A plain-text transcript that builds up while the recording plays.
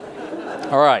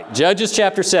All right, Judges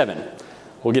chapter 7.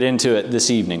 We'll get into it this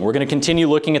evening. We're going to continue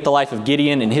looking at the life of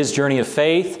Gideon and his journey of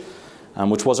faith,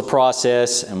 which was a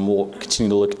process, and we'll continue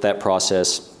to look at that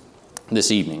process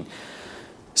this evening.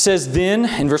 It says, then,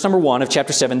 in verse number 1 of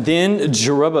chapter 7, then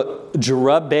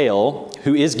Jerubbaal,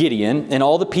 who is Gideon, and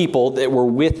all the people that were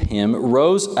with him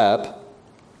rose up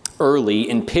early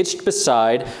and pitched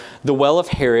beside the well of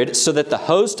Herod, so that the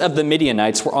host of the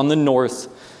Midianites were on the north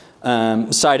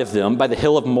side of them by the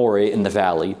hill of Moreh in the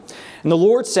valley. And the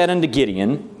Lord said unto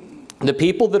Gideon, the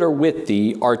people that are with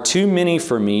thee are too many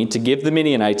for me to give the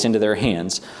Midianites into their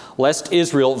hands, lest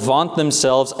Israel vaunt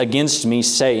themselves against me,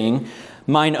 saying,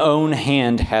 mine own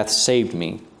hand hath saved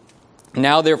me.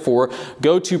 Now therefore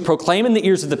go to proclaim in the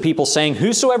ears of the people, saying,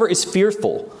 whosoever is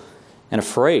fearful and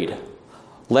afraid,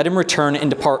 let him return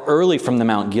and depart early from the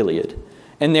Mount Gilead.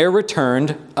 And there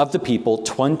returned of the people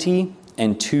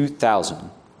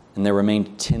 22,000, and there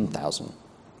remained 10,000.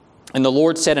 And the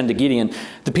Lord said unto Gideon,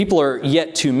 the people are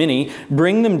yet too many.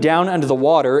 Bring them down unto the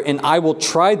water, and I will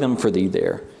try them for thee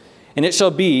there. And it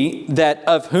shall be that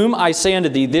of whom I say unto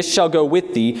thee, this shall go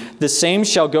with thee, the same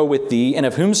shall go with thee. And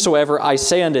of whomsoever I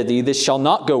say unto thee, this shall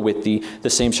not go with thee, the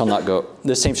same shall not go.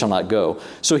 The same shall not go.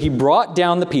 So he brought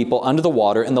down the people unto the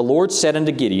water, and the Lord said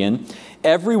unto Gideon,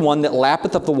 every one that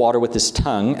lappeth of the water with his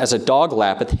tongue, as a dog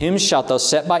lappeth, him shalt thou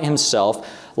set by himself.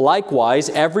 Likewise,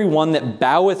 every one that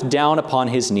boweth down upon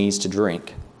his knees to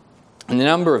drink. And the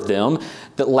number of them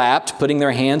that lapped, putting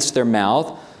their hands to their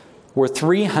mouth, were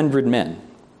 300 men.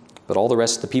 But all the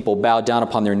rest of the people bowed down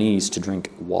upon their knees to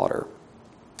drink water.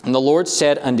 And the Lord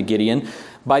said unto Gideon,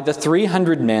 by the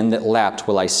 300 men that lapped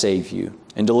will I save you,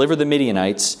 and deliver the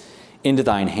Midianites into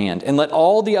thine hand. And let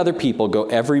all the other people go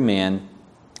every man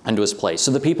unto his place.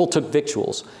 So the people took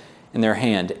victuals in their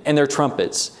hand, and their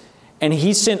trumpets. And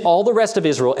he sent all the rest of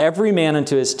Israel, every man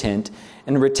unto his tent,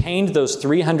 and retained those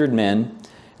 300 men,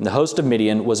 and the host of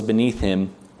Midian was beneath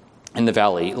him in the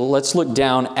valley. Let's look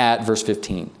down at verse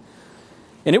 15.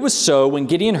 And it was so, when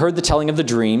Gideon heard the telling of the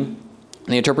dream, and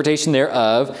the interpretation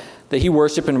thereof, that he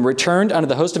worshipped and returned unto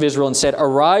the host of Israel and said,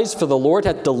 arise, for the Lord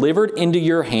hath delivered into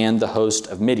your hand the host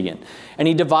of Midian. And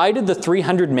he divided the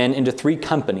 300 men into 3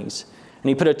 companies. And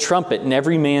he put a trumpet in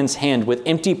every man's hand with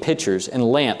empty pitchers and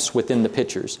lamps within the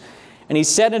pitchers. And he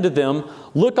said unto them,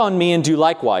 look on me and do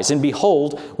likewise. And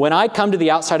behold, when I come to the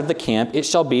outside of the camp, it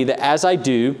shall be that as I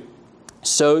do,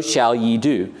 so shall ye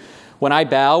do. When I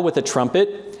blow with the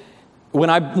trumpet,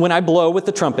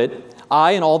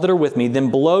 I and all that are with me,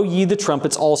 then blow ye the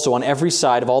trumpets also on every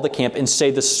side of all the camp, and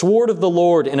say, the sword of the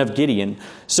Lord and of Gideon.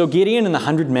 So Gideon and the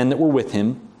 100 men that were with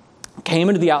him came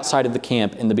into the outside of the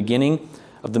camp in the beginning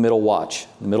of the middle watch,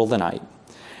 in the middle of the night.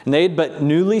 And they had but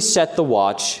newly set the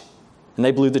watch, and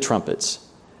they blew the trumpets,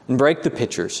 and brake the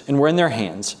pitchers, and were in their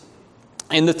hands.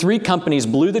 And the 3 companies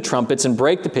blew the trumpets, and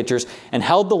brake the pitchers, and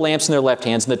held the lamps in their left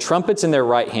hands, and the trumpets in their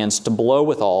right hands, to blow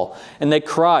withal. And they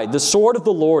cried, the sword of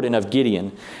the Lord and of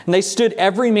Gideon. And they stood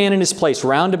every man in his place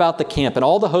round about the camp, and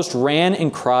all the host ran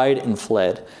and cried and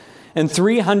fled. And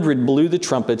 300 blew the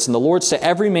trumpets, and the Lord set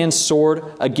every man's sword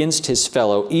against his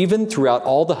fellow, even throughout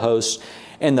all the host.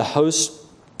 And the host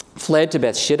fled to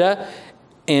Bethshitta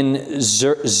in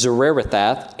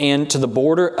Zererathath, and to the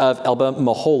border of Elba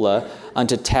Mahola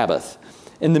unto Tabbath.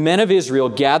 And the men of Israel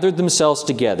gathered themselves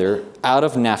together out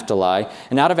of Naphtali,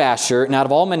 and out of Asher, and out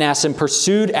of all Manasseh, and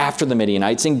pursued after the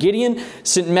Midianites. And Gideon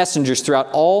sent messengers throughout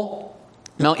all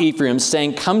Mount Ephraim,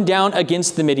 saying, come down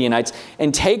against the Midianites,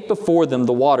 and take before them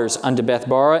the waters unto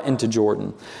Bethbara and to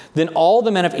Jordan. Then all the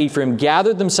men of Ephraim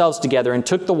gathered themselves together, and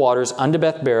took the waters unto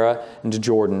Bethbara and to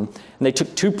Jordan. And they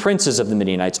took 2 princes of the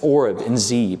Midianites, Oreb and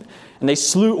Zeb. And they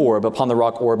slew Oreb upon the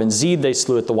rock Oreb, and Zeb they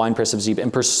slew at the winepress of Zeb,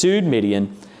 and pursued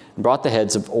Midian, and brought the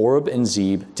heads of Oreb and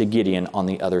Zeb to Gideon on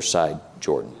the other side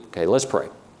Jordan. Okay, let's pray.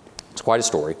 It's quite a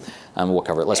story. We'll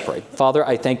cover it. Let's pray. Father,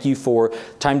 I thank you for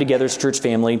time together as a church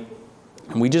family.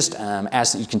 And we just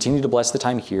ask that you continue to bless the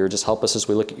time here. Just help us as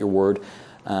we look at your word.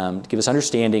 Give us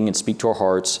understanding and speak to our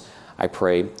hearts. I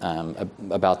pray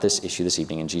about this issue this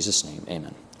evening. In Jesus' name,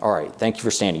 amen. All right, thank you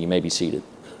for standing. You may be seated.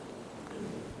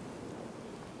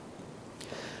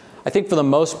 I think for the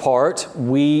most part,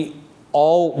 we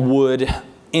all would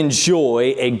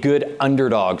enjoy a good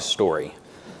underdog story.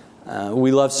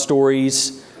 We love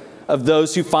stories of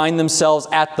those who find themselves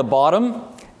at the bottom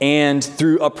and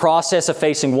through a process of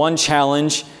facing one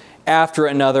challenge after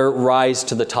another rise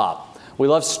to the top. We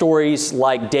love stories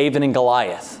like David and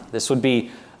Goliath. This would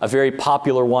be a very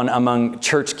popular one among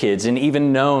church kids and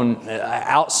even known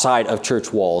outside of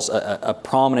church walls, a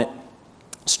prominent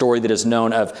story that is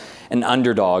known of an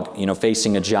underdog,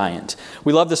 facing a giant.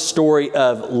 We love the story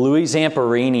of Louis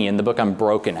Zamperini in the book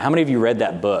Unbroken. How many of you read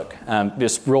that book?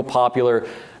 Just real popular,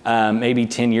 maybe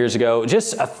 10 years ago.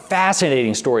 Just a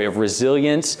fascinating story of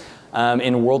resilience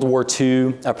in World War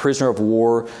II, a prisoner of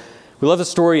war. We love the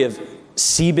story of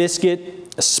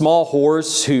Seabiscuit, a small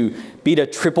horse who beat a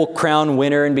Triple Crown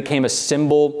winner and became a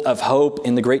symbol of hope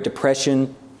in the Great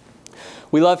Depression.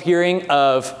 We love hearing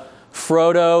of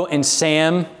Frodo and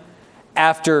Sam,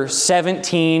 after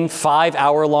 17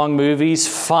 5-hour-long movies,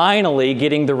 finally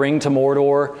getting the ring to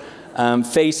Mordor,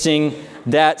 facing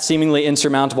that seemingly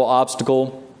insurmountable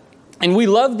obstacle. And we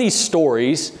love these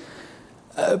stories,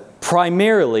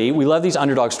 primarily, we love these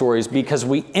underdog stories because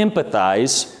we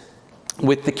empathize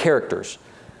with the characters.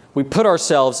 We put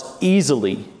ourselves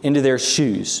easily into their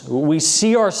shoes. We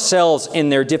see ourselves in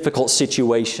their difficult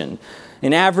situation.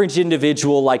 An average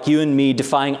individual like you and me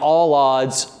defying all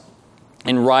odds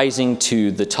and rising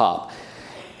to the top.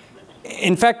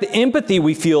 In fact, the empathy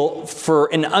we feel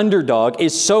for an underdog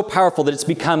is so powerful that it's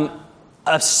become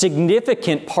a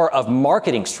significant part of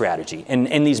marketing strategy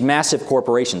in these massive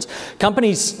corporations.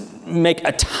 Companies make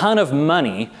a ton of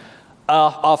money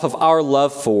off of our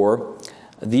love for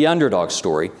the underdog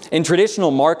story. In traditional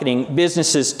marketing,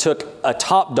 businesses took a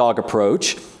top dog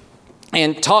approach,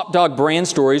 and top dog brand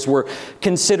stories were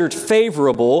considered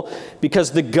favorable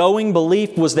because the going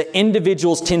belief was that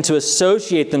individuals tend to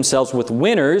associate themselves with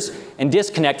winners and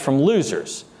disconnect from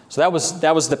losers. So that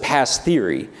was the past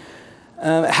theory.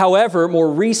 However, more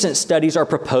recent studies are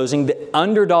proposing that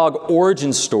underdog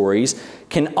origin stories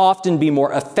can often be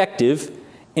more effective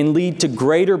and lead to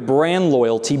greater brand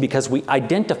loyalty because we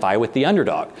identify with the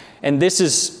underdog. And this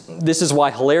is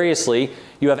why, hilariously,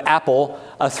 you have Apple,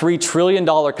 a $3 trillion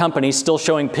company, still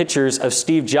showing pictures of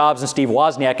Steve Jobs and Steve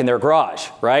Wozniak in their garage,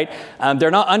 right? They're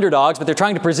not underdogs, but they're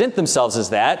trying to present themselves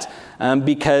as that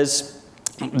because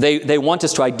they want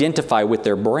us to identify with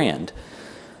their brand.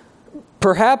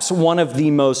 Perhaps one of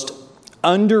the most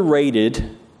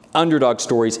underrated underdog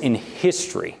stories in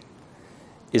history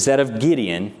is that of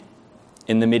Gideon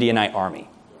in the Midianite army.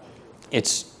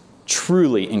 It's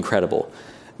truly incredible.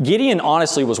 Gideon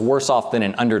honestly was worse off than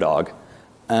an underdog.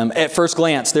 At first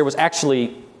glance, there was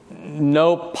actually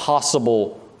no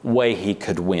possible way he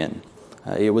could win.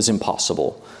 It was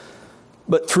impossible.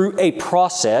 But through a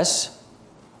process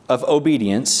of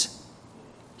obedience,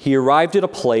 he arrived at a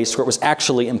place where it was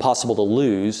actually impossible to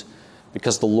lose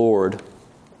because the Lord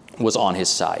was on his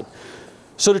side.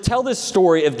 So to tell this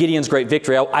story of Gideon's great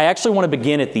victory, I actually want to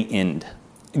begin at the end.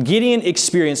 Gideon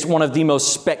experienced one of the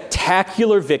most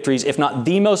spectacular victories, if not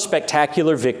the most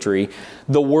spectacular victory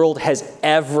the world has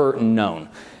ever known.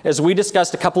 As we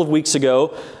discussed a couple of weeks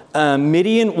ago,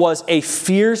 Midian was a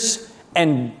fierce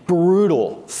and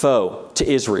brutal foe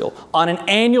to Israel. On an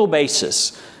annual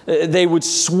basis, they would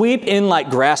sweep in like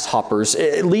grasshoppers,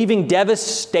 leaving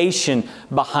devastation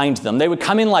behind them. They would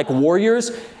come in like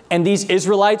warriors, and these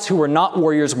Israelites who were not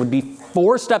warriors would be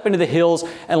forced up into the hills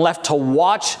and left to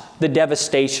watch the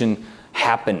devastation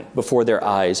happen before their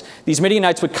eyes. These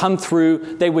Midianites would come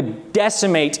through, they would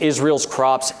decimate Israel's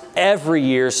crops every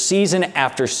year, season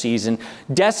after season,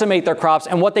 decimate their crops,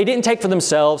 and what they didn't take for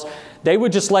themselves, they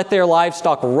would just let their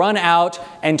livestock run out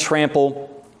and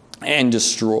trample and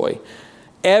destroy.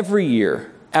 Every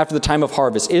year, after the time of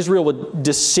harvest, Israel would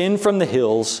descend from the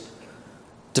hills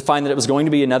to find that it was going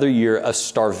to be another year of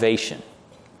starvation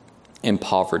and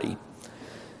poverty.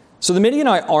 So the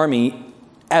Midianite army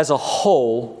as a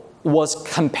whole was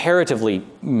comparatively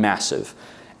massive.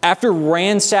 After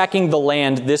ransacking the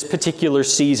land this particular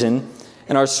season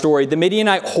in our story, the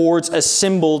Midianite hordes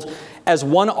assembled as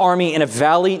one army in a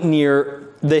valley near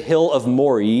the hill of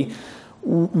Mori,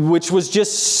 which was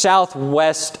just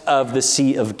southwest of the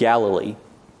Sea of Galilee.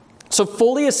 So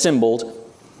fully assembled,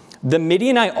 the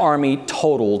Midianite army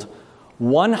totaled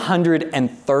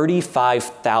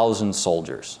 135,000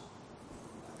 soldiers.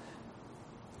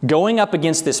 Going up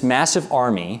against this massive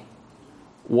army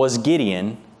was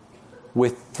Gideon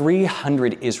with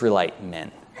 300 Israelite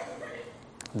men.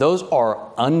 Those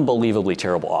are unbelievably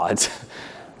terrible odds.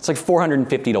 It's like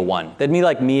 450 to 1. That'd be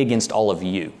like me against all of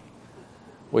you,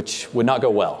 which would not go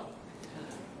well.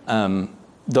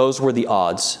 Those were the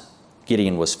odds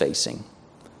Gideon was facing.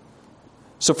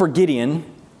 So for Gideon,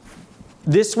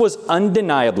 this was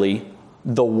undeniably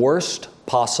the worst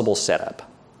possible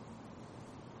setup.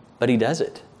 But he does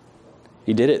it.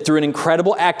 He did it. Through an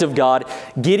incredible act of God,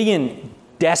 Gideon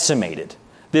decimated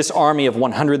this army of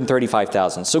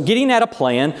 135,000. So Gideon had a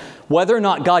plan. Whether or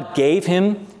not God gave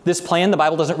him this plan, the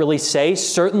Bible doesn't really say.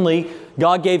 Certainly,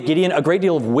 God gave Gideon a great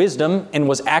deal of wisdom and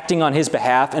was acting on his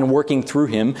behalf and working through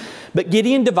him. But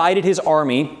Gideon divided his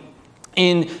army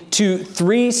into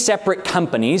 3 separate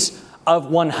companies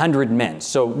of 100 men.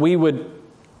 So we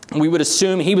would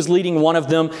assume he was leading one of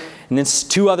them, and then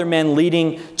 2 other men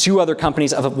leading 2 other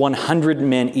companies of 100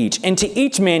 men each. And to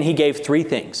each man he gave 3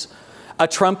 things: a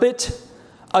trumpet,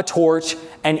 a torch,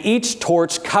 and each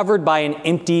torch covered by an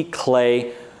empty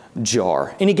clay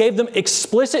jar. And he gave them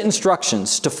explicit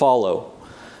instructions to follow.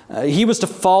 They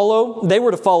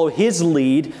were to follow his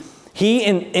lead. He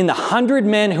and the 100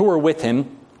 men who were with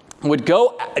him would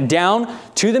go down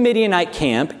to the Midianite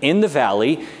camp in the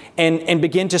valley and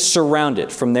begin to surround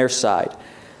it from their side.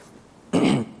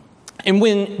 And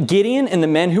when Gideon and the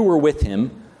men who were with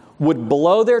him would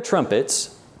blow their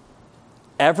trumpets,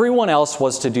 everyone else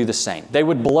was to do the same. They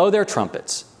would blow their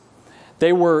trumpets.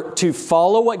 They were to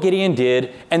follow what Gideon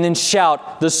did and then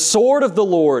shout, "The sword of the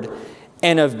Lord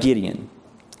and of Gideon."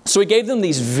 So he gave them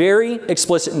these very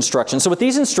explicit instructions. So with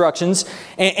these instructions,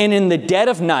 and in the dead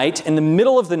of night, in the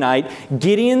middle of the night,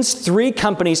 Gideon's 3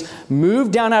 companies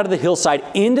moved down out of the hillside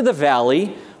into the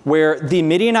valley where the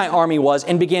Midianite army was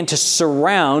and began to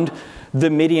surround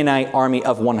the Midianite army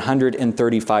of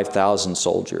 135,000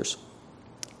 soldiers.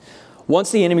 Once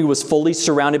the enemy was fully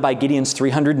surrounded by Gideon's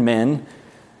 300 men,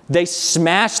 they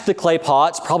smashed the clay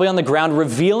pots, probably on the ground,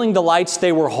 revealing the lights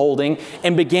they were holding,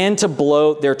 and began to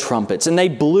blow their trumpets. And they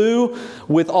blew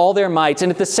with all their mights. And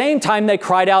at the same time, they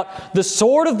cried out, "The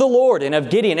sword of the Lord and of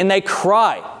Gideon." And they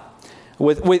cry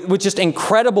with just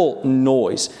incredible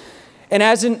noise. And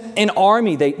as an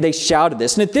army, they shouted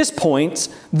this. And at this point,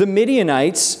 the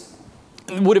Midianites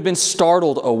would have been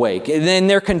startled awake, and then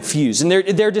they're confused and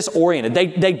they're disoriented.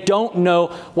 They don't know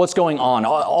what's going on.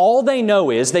 All they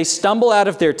know is they stumble out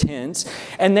of their tents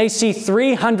and they see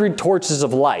 300 torches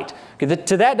of light. To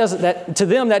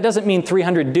them, that doesn't mean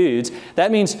 300 dudes.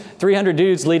 That means 300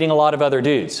 dudes leading a lot of other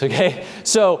dudes. Okay,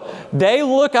 so they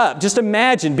look up. Just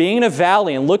imagine being in a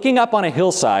valley and looking up on a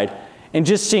hillside and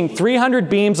just seeing 300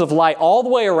 beams of light all the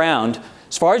way around.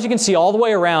 As far as you can see, all the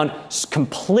way around,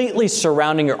 completely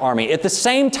surrounding your army. At the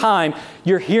same time,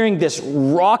 you're hearing this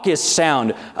raucous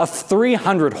sound of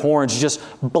 300 horns just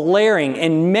blaring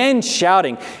and men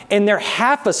shouting. And they're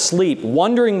half asleep,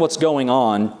 wondering what's going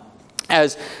on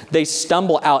as they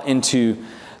stumble out into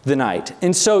the night.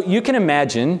 And so you can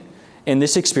imagine, in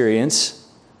this experience,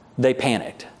 they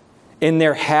panicked. In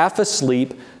their half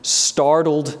asleep,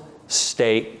 startled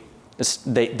state,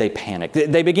 they panicked.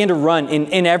 They began to run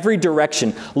in every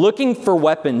direction, looking for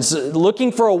weapons,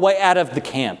 looking for a way out of the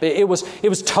camp. It was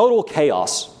total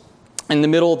chaos in the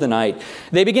middle of the night.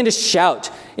 They began to shout.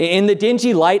 In the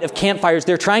dingy light of campfires,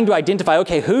 they're trying to identify,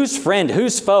 okay, who's friend,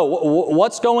 who's foe,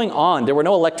 what's going on? There were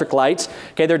no electric lights.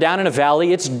 Okay, they're down in a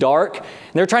valley. It's dark. And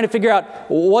they're trying to figure out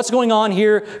what's going on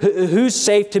here, who's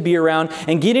safe to be around.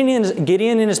 And Gideon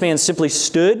and his man simply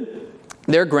stood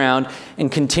their ground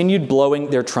and continued blowing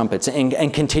their trumpets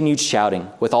and continued shouting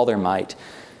with all their might.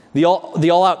 The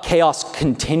all-out chaos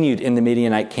continued in the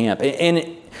Midianite camp.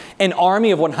 In an army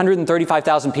of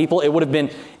 135,000 people, it would have been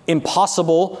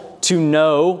impossible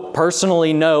to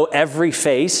personally know every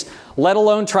face, let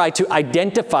alone try to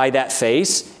identify that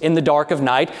face in the dark of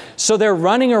night. So they're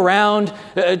running around,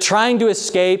 trying to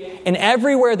escape, and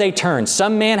everywhere they turn,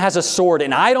 some man has a sword,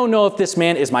 and I don't know if this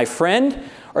man is my friend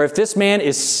or if this man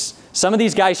is some of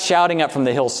these guys shouting up from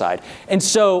the hillside. And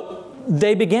so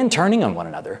they begin turning on one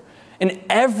another. And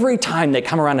every time they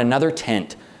come around another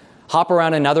tent, hop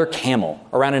around another camel,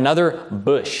 around another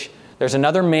bush, there's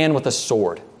another man with a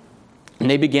sword. And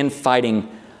they begin fighting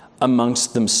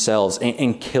amongst themselves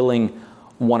and killing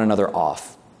one another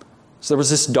off. So there was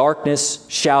this darkness,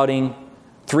 shouting,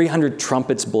 300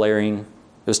 trumpets blaring. It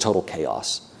was total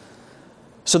chaos.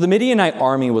 So the Midianite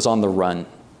army was on the run.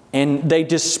 And they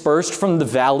dispersed from the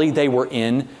valley they were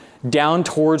in down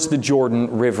towards the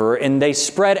Jordan River. And they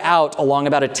spread out along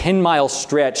about a 10-mile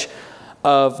stretch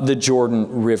of the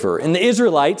Jordan River. And the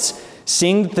Israelites,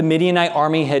 seeing that the Midianite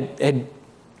army had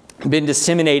been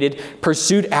disseminated,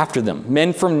 pursued after them.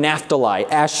 Men from Naphtali,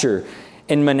 Asher,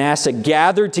 and Manasseh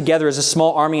gathered together as a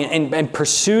small army and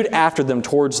pursued after them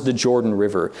towards the Jordan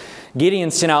River.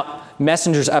 Gideon sent out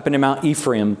messengers up into Mount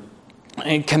Ephraim,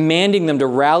 and commanding them to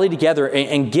rally together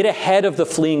and get ahead of the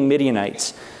fleeing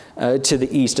Midianites to the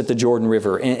east at the Jordan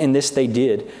River. And this they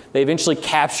did. They eventually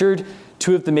captured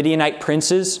 2 of the Midianite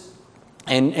princes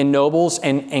and nobles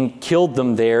and killed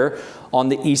them there on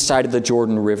the east side of the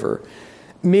Jordan River.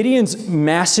 Midian's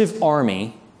massive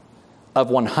army of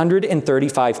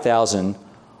 135,000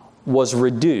 was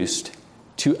reduced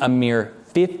to a mere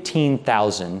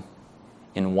 15,000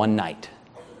 in one night.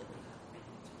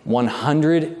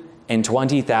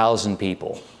 120,000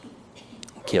 people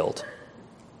killed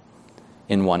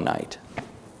in one night.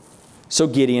 So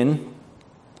Gideon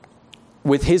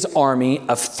with his army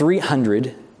of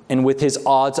 300 and with his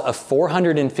odds of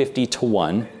 450 to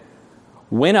 1,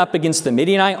 went up against the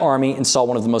Midianite army and saw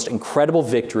one of the most incredible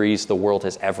victories the world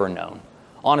has ever known.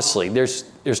 Honestly,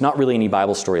 there's not really any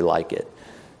Bible story like it.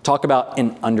 Talk about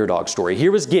an underdog story.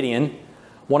 Here was Gideon,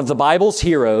 one of the Bible's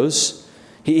heroes.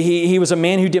 He was a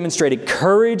man who demonstrated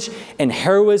courage and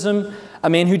heroism, a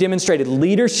man who demonstrated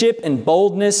leadership and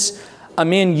boldness, a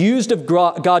man used of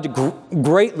God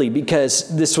greatly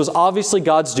because this was obviously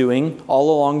God's doing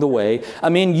all along the way, a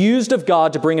man used of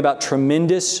God to bring about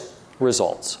tremendous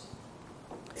results.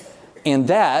 And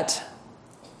that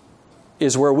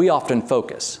is where we often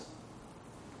focus.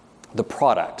 The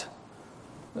product,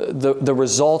 the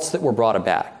results that were brought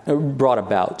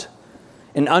about.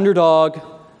 An underdog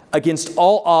against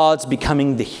all odds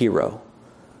becoming the hero.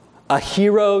 A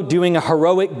hero doing a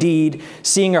heroic deed,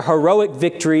 seeing a heroic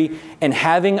victory, and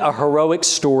having a heroic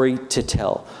story to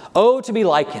tell. Oh, to be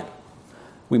like him,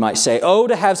 we might say. Oh,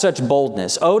 to have such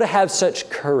boldness. Oh, to have such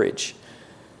courage.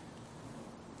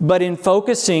 But in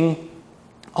focusing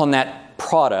on that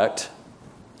product,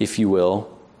 if you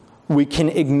will, we can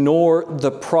ignore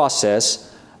the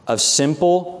process of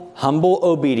simple, humble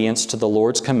obedience to the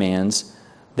Lord's commands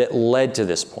that led to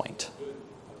this point.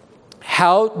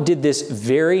 How did this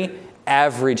very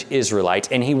average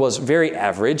Israelite, and he was very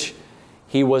average,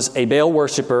 he was a Baal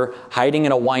worshiper hiding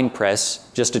in a wine press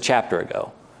just a chapter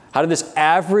ago. How did this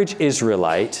average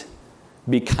Israelite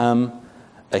become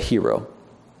a hero?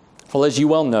 Well, as you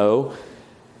well know,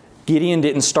 Gideon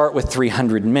didn't start with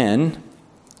 300 men.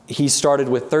 He started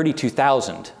with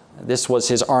 32,000. This was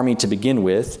his army to begin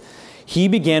with. He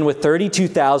began with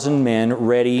 32,000 men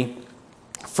ready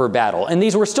for battle. And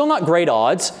these were still not great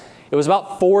odds. It was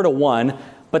about 4 to 1,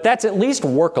 but that's at least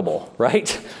workable, right?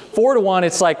 4 to 1,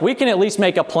 it's like we can at least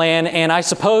make a plan, and I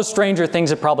suppose stranger things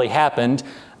have probably happened.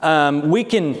 We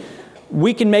can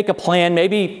make a plan.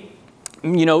 Maybe,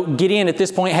 Gideon at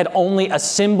this point had only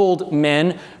assembled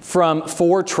men from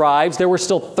 4 tribes. There were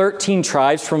still 13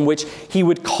 tribes from which he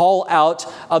would call out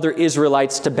other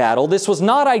Israelites to battle. This was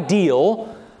not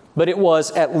ideal, but it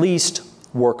was at least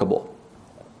workable.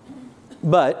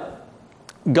 But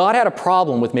God had a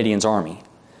problem with Midian's army.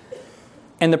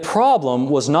 And the problem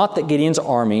was not that Gideon's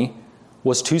army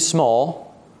was too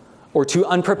small or too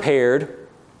unprepared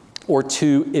or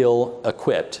too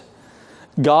ill-equipped.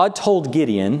 God told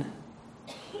Gideon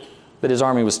that his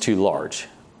army was too large.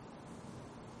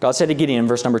 God said to Gideon,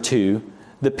 verse number 2,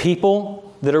 "The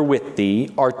people that are with thee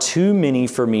are too many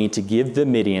for me to give the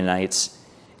Midianites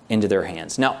into their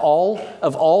hands." Now,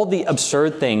 all the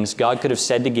absurd things God could have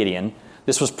said to Gideon,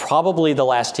 this was probably the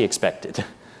last he expected.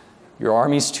 Your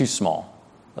army's too small.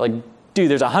 Like,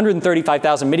 dude, there's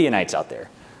 135,000 Midianites out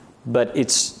there. But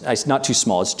it's not too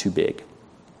small, it's too big.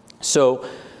 So,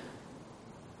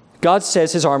 God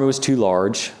says his army was too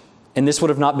large, and this would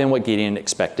have not been what Gideon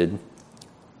expected.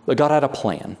 But God had a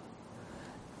plan.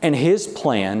 And his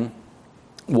plan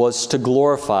was to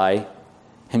glorify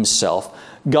himself.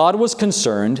 God was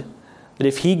concerned that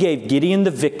if he gave Gideon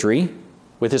the victory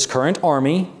with his current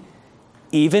army,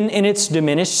 even in its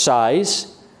diminished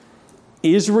size,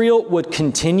 Israel would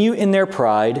continue in their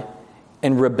pride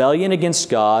and rebellion against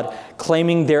God,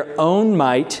 claiming their own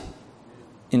might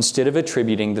instead of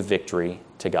attributing the victory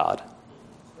to God.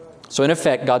 So in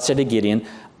effect, God said to Gideon,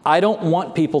 I don't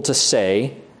want people to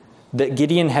say that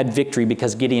Gideon had victory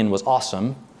because Gideon was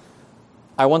awesome.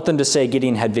 I want them to say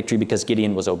Gideon had victory because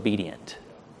Gideon was obedient.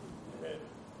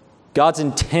 God's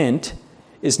intent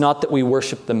is not that we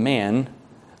worship the man,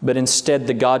 but instead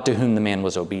the God to whom the man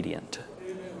was obedient.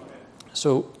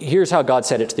 So here's how God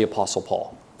said it to the Apostle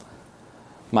Paul.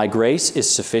 My grace is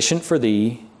sufficient for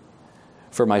thee,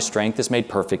 for my strength is made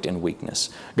perfect in weakness.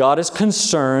 God is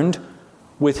concerned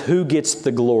with who gets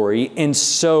the glory, and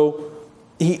so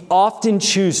he often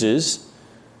chooses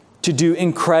to do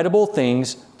incredible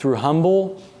things through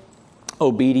humble,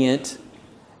 obedient,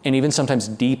 and even sometimes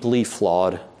deeply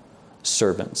flawed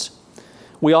servants.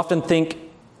 We often think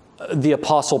the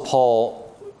Apostle Paul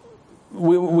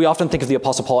We often think of the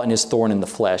Apostle Paul and his thorn in the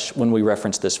flesh when we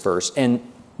reference this verse, and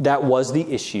that was the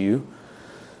issue.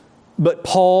 But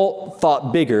Paul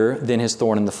thought bigger than his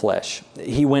thorn in the flesh.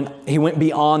 He went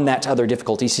beyond that to other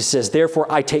difficulties. He says, therefore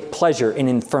I take pleasure in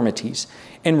infirmities,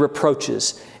 in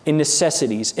reproaches, in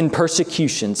necessities, in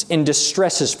persecutions, in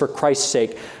distresses for Christ's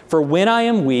sake. For when I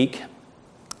am weak,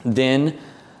 then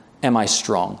am I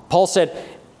strong. Paul said,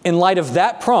 in light of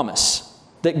that promise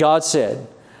that God said,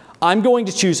 I'm going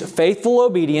to choose faithful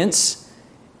obedience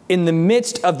in the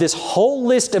midst of this whole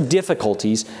list of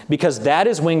difficulties because that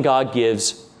is when God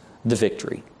gives the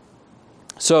victory.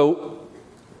 So,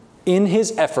 in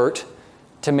his effort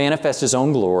to manifest his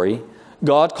own glory,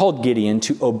 God called Gideon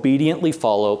to obediently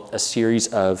follow a series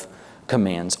of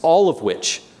commands, all of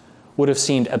which would have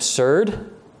seemed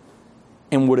absurd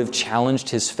and would have challenged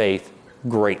his faith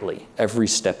greatly every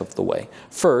step of the way.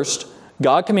 First,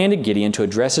 God commanded Gideon to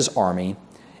address his army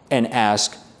and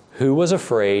ask who was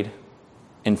afraid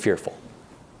and fearful.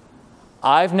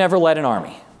 I've never led an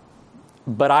army,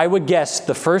 but I would guess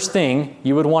the first thing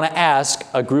you would want to ask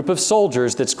a group of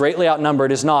soldiers that's greatly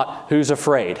outnumbered is not who's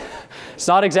afraid. It's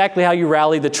not exactly how you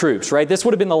rally the troops, right? This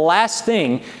would have been the last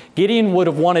thing Gideon would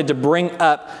have wanted to bring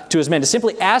up to his men. To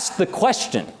simply ask the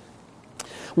question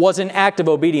was an act of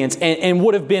obedience and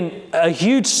would have been a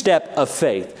huge step of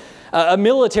faith. A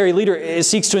military leader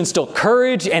seeks to instill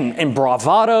courage and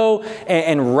bravado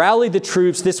and rally the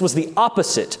troops. This was the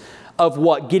opposite of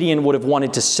what Gideon would have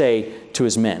wanted to say to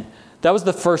his men. That was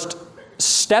the first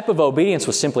step of obedience,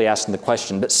 was simply asking the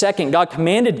question. But second, God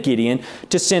commanded Gideon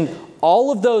to send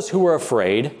all of those who were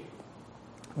afraid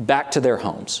back to their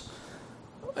homes.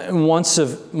 And once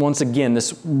again,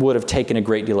 this would have taken a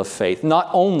great deal of faith. Not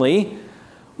only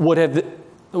would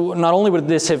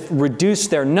this have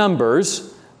reduced their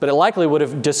numbers, but it likely would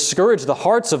have discouraged the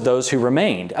hearts of those who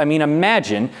remained. I mean,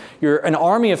 imagine you're an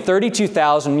army of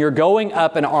 32,000, you're going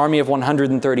up an army of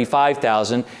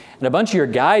 135,000, and a bunch of your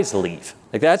guys leave.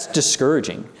 Like, that's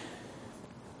discouraging.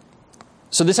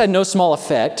 So this had no small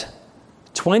effect.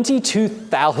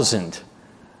 22,000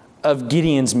 of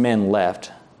Gideon's men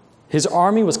left. His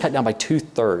army was cut down by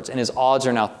 2/3, and his odds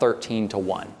are now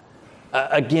 13-1.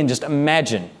 Again, just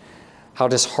imagine how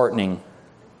disheartening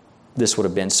this would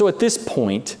have been. So at this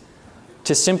point,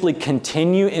 to simply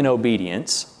continue in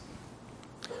obedience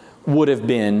would have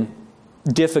been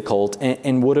difficult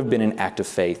and would have been an act of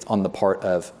faith on the part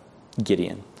of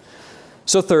Gideon.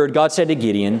 So third, God said to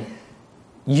Gideon,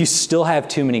 you still have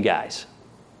too many guys.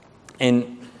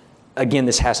 And again,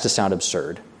 this has to sound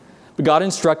absurd. But God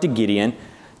instructed Gideon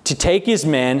to take his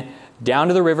men down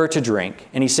to the river to drink.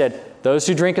 And he said, those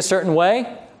who drink a certain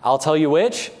way, I'll tell you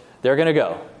which, they're going to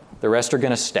go. The rest are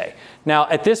going to stay. Now,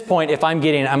 at this point, if I'm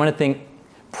Gideon, I'm going to think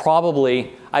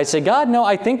probably, I'd say, God, no,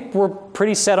 I think we're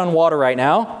pretty set on water right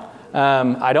now.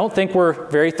 I don't think we're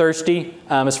very thirsty.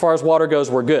 As far as water goes,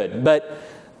 we're good. But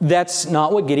that's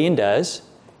not what Gideon does.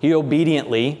 He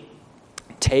obediently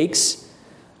takes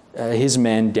his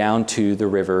men down to the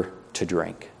river to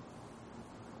drink.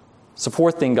 So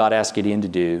fourth thing God asked Gideon to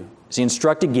do is he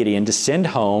instructed Gideon to send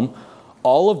home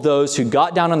all of those who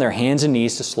got down on their hands and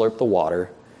knees to slurp the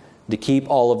water, to keep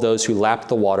all of those who lapped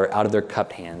the water out of their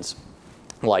cupped hands,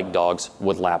 like dogs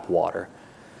would lap water.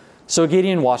 So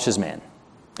Gideon watched his men,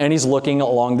 and he's looking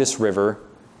along this river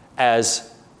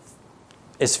as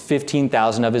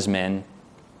 15,000 of his men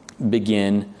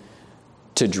begin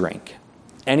to drink.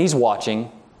 And he's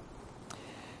watching,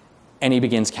 and he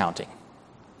begins counting.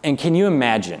 And can you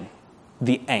imagine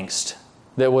the angst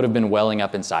that would have been welling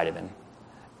up inside of him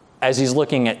as he's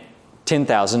looking at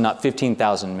 10,000, not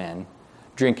 15,000 men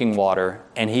drinking water,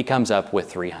 and he comes up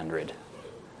with 300.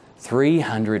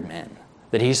 300 men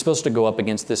that he's supposed to go up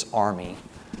against this army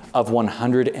of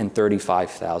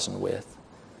 135,000 with.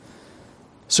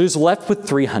 So he's left with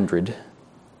 300,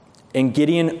 and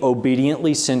Gideon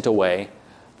obediently sent away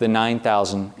the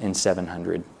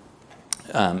 9,700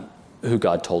 who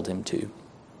God told him to.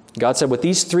 God said, with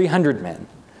these 300 men,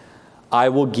 I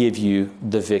will give you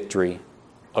the victory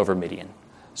over Midian.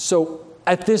 So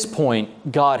at this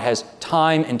point, God has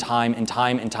time and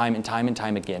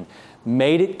time again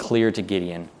made it clear to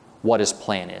Gideon what his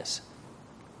plan is.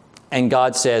 And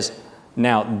God says,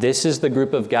 now this is the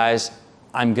group of guys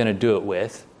I'm going to do it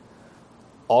with.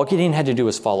 All Gideon had to do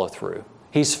was follow through.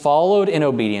 He's followed in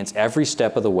obedience every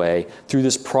step of the way through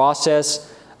this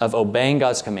process of obeying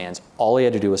God's commands. All he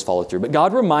had to do was follow through. But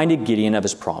God reminded Gideon of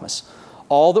his promise.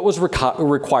 All that was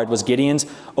required was Gideon's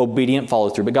obedient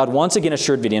follow-through. But God once again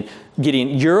assured Gideon,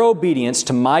 your obedience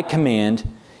to my command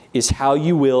is how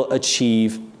you will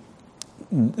achieve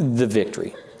the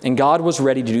victory. And God was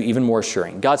ready to do even more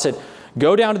assuring. God said,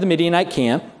 go down to the Midianite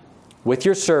camp with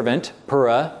your servant,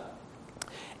 Purah,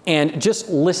 and just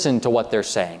listen to what they're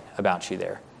saying about you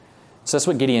there. So that's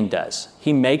what Gideon does.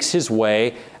 He makes his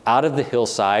way out of the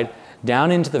hillside,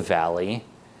 down into the valley,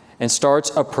 and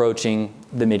starts approaching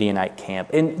the Midianite camp.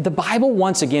 And the Bible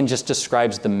once again just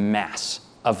describes the mass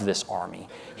of this army.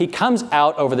 He comes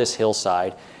out over this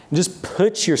hillside, and just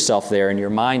put yourself there in your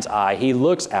mind's eye. He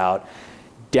looks out,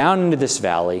 down into this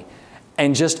valley,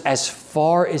 and just as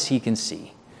far as he can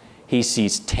see, he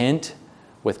sees tent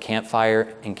with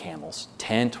campfire and camels,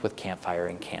 tent with campfire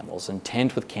and camels, and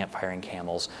tent with campfire and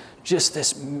camels. Just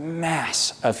this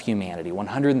mass of humanity,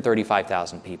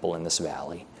 135,000 people in this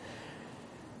valley.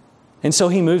 And so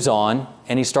he moves on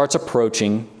and he starts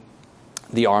approaching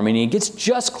the army, and he gets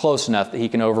just close enough that he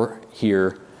can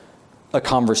overhear a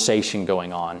conversation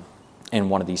going on in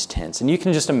one of these tents. And you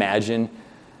can just imagine,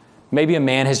 maybe a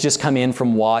man has just come in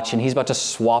from watch and he's about to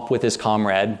swap with his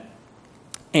comrade.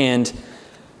 And,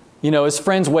 his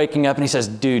friend's waking up and he says,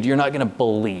 dude, you're not going to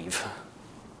believe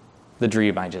the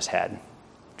dream I just had.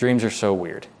 Dreams are so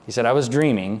weird. He said, I was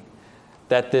dreaming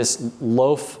that this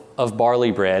loaf of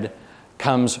barley bread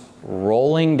comes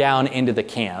rolling down into the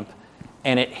camp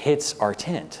and it hits our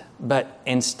tent. But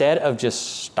instead of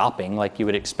just stopping like you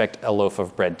would expect a loaf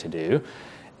of bread to do,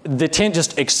 the tent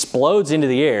just explodes into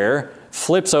the air,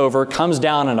 flips over, comes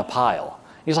down in a pile.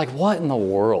 He's like, what in the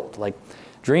world? Like,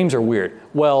 dreams are weird.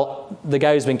 Well, the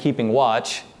guy who's been keeping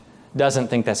watch doesn't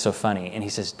think that's so funny. And he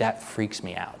says, that freaks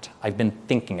me out. I've been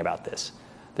thinking about this.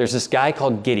 There's this guy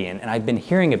called Gideon, and I've been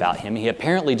hearing about him. He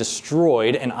apparently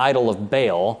destroyed an idol of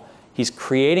Baal. He's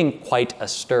creating quite a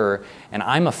stir, and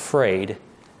I'm afraid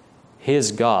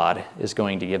his God is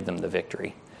going to give them the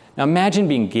victory. Now imagine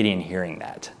being Gideon hearing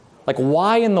that. Like,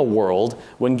 why in the world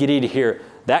would Gideon hear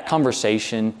that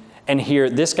conversation and hear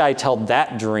this guy tell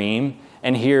that dream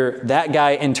and hear that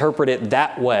guy interpret it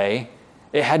that way?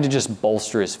 It had to just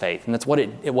bolster his faith, and that's what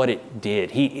it did.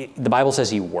 The Bible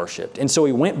says he worshiped. And so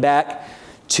he went back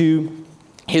to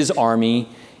his army.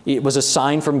 It was a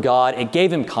sign from God. It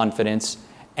gave him confidence.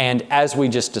 And as we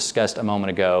just discussed a moment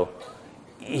ago,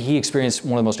 he experienced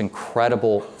one of the most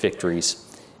incredible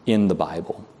victories in the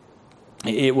Bible.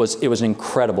 It was an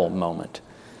incredible moment.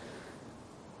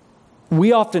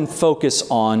 We often focus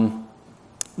on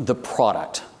the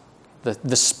product,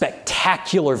 the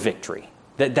spectacular victory.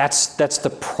 That's the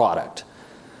product.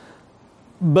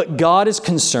 But God is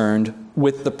concerned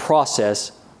with the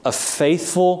process of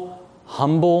faithful,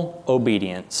 humble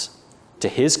obedience to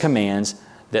his commands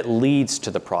that leads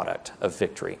to the product of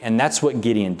victory. And that's what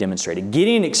Gideon demonstrated.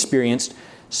 Gideon experienced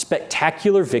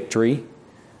spectacular victory,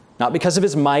 not because of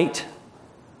his might,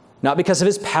 not because of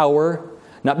his power,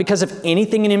 not because of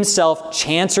anything in himself,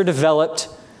 chance or developed,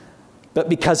 but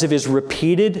because of his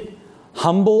repeated,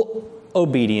 humble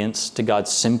obedience to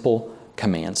God's simple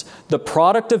commands. The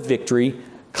product of victory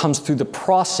comes through the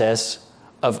process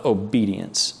of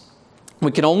obedience.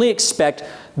 We can only expect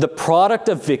the product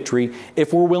of victory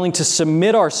if we're willing to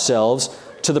submit ourselves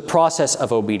to the process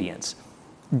of obedience.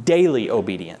 Daily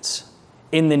obedience.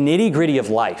 In the nitty-gritty of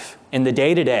life, in the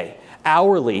day-to-day,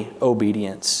 hourly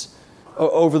obedience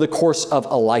over the course of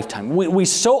a lifetime. We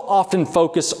so often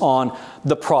focus on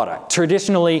the product.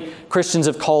 Traditionally, Christians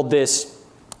have called this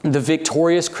the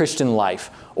victorious Christian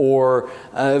life or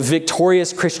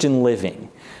victorious Christian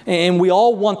living. And we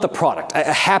all want the product,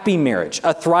 a happy marriage,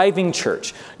 a thriving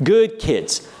church, good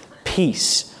kids,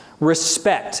 peace,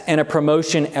 respect, and a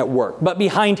promotion at work. But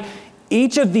behind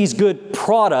each of these good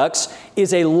products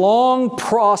is a long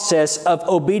process of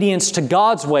obedience to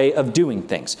God's way of doing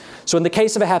things. So in the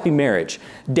case of a happy marriage,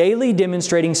 daily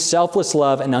demonstrating selfless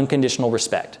love and unconditional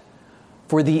respect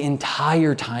for the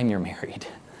entire time you're married.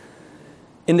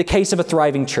 In the case of a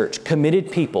thriving church,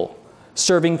 committed people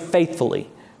serving faithfully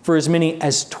for as many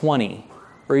as 20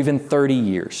 or even 30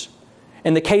 years.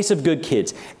 In the case of good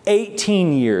kids,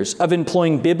 18 years of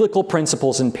employing biblical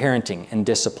principles in parenting and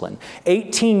discipline.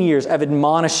 18 years of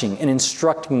admonishing and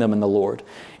instructing them in the Lord.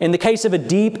 In the case of a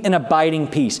deep and abiding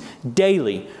peace,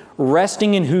 daily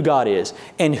resting in who God is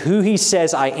and who He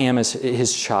says I am as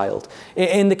His child.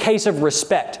 In the case of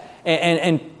respect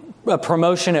and a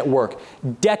promotion at work,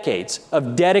 decades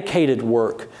of dedicated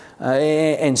work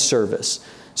and service.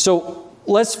 So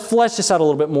let's flesh this out a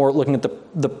little bit more, looking at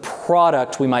the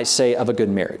product, we might say, of a good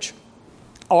marriage.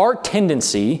 Our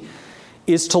tendency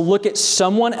is to look at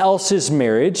someone else's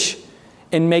marriage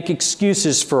and make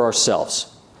excuses for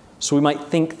ourselves. So we might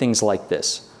think things like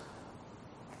this.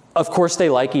 Of course they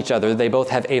like each other. They both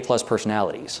have A+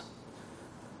 personalities.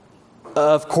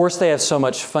 Of course they have so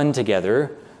much fun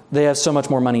together. They have so much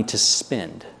more money to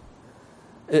spend.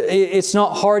 It's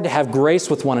not hard to have grace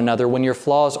with one another when your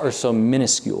flaws are so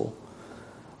minuscule.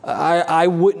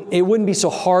 It wouldn't be so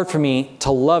hard for me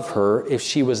to love her if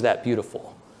she was that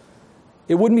beautiful.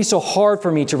 It wouldn't be so hard for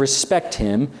me to respect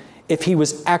him if he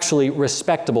was actually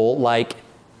respectable like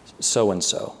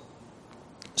so-and-so.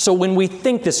 So when we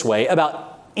think this way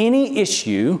about any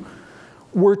issue,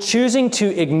 we're choosing to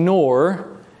ignore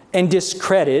and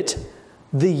discredit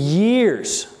the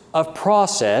years of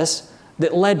process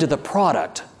that led to the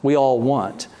product we all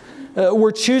want.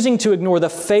 We're choosing to ignore the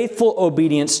faithful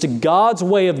obedience to God's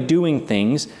way of doing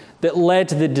things that led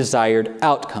to the desired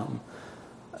outcome.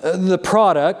 The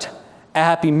product, a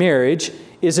happy marriage,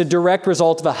 is a direct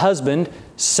result of a husband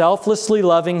selflessly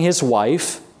loving his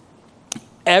wife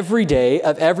every day,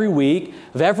 of every week,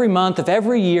 of every month, of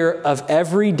every year, of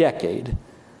every decade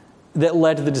that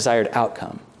led to the desired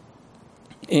outcome.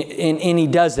 And he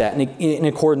does that in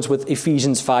accordance with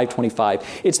Ephesians 5:25.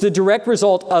 It's the direct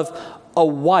result of a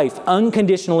wife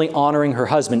unconditionally honoring her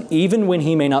husband, even when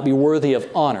he may not be worthy of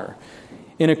honor,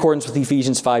 in accordance with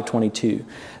Ephesians 5:22.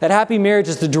 That happy marriage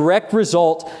is the direct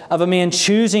result of a man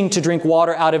choosing to drink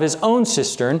water out of his own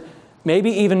cistern,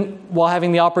 maybe even while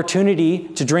having the opportunity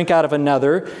to drink out of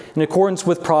another, in accordance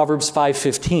with Proverbs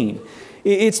 5:15.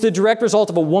 It's the direct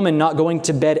result of a woman not going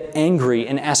to bed angry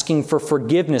and asking for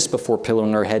forgiveness before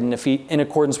pillowing her head, in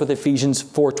accordance with Ephesians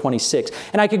 4:26.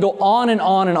 And I could go on and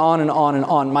on and on and on and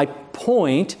on. My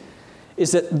point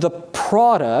is that the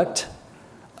product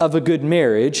of a good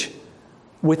marriage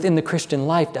within the Christian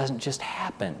life doesn't just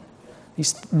happen.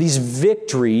 These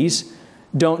victories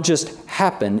don't just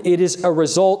happen. It is a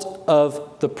result of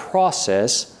the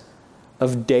process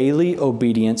of daily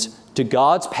obedience to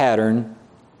God's pattern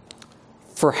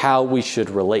for how we should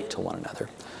relate to one another.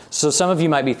 So some of you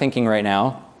might be thinking right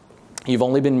now, you've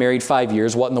only been married 5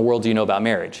 years, what in the world do you know about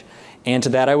marriage? And to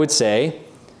that I would say,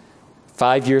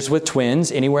 5 years with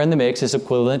twins anywhere in the mix is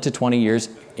equivalent to 20 years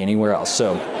anywhere else.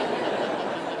 So,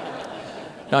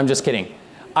 no, I'm just kidding.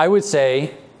 I would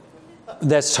say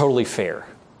that's totally fair.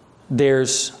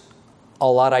 There's a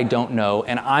lot I don't know,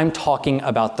 and I'm talking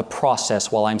about the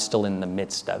process while I'm still in the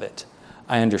midst of it.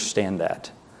 I understand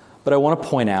that. But I want to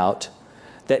point out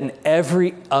that in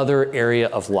every other area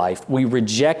of life, we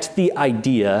reject the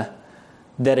idea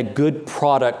that a good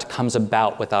product comes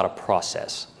about without a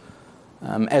process.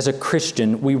 As a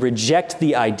Christian, we reject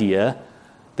the idea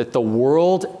that the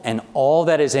world and all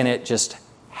that is in it just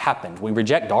happened. We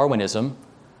reject Darwinism.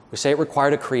 We say it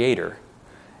required a creator.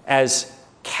 As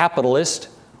capitalists,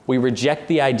 we reject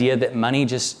the idea that money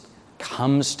just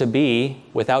comes to be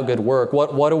without good work.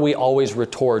 What do we always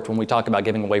retort when we talk about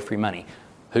giving away free money?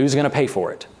 Who's going to pay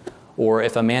for it? Or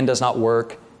if a man does not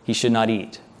work, he should not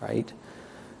eat, right?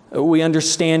 We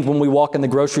understand when we walk in the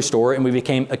grocery store, and we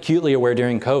became acutely aware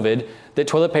during COVID, that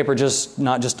toilet paper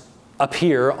not just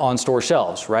appear on store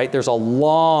shelves, right? There's a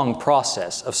long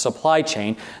process of supply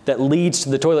chain that leads to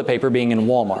the toilet paper being in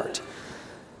Walmart.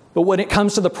 But when it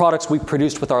comes to the products we've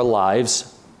produced with our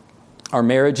lives, our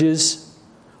marriages,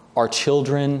 our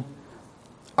children,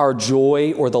 our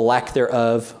joy or the lack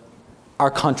thereof,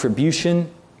 our contribution,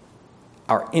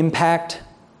 our impact,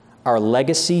 our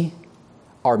legacy,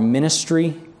 our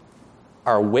ministry,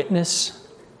 our witness,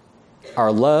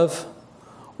 our love,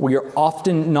 we are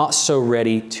often not so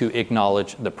ready to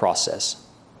acknowledge the process.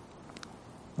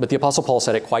 But the Apostle Paul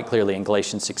said it quite clearly in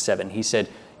Galatians 6:7. He said,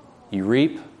 you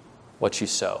reap what you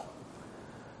sow.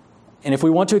 And if we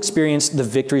want to experience the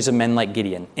victories of men like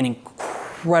Gideon, an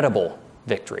incredible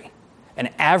victory, an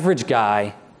average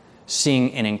guy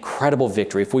seeing an incredible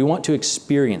victory, if we want to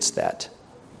experience that,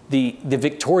 the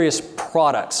victorious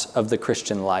products of the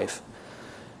Christian life,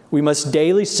 we must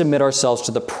daily submit ourselves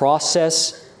to the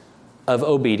process of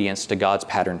obedience to God's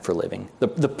pattern for living.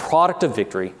 The product of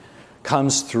victory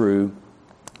comes through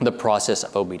the process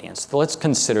of obedience. So let's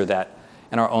consider that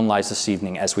in our own lives this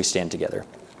evening as we stand together.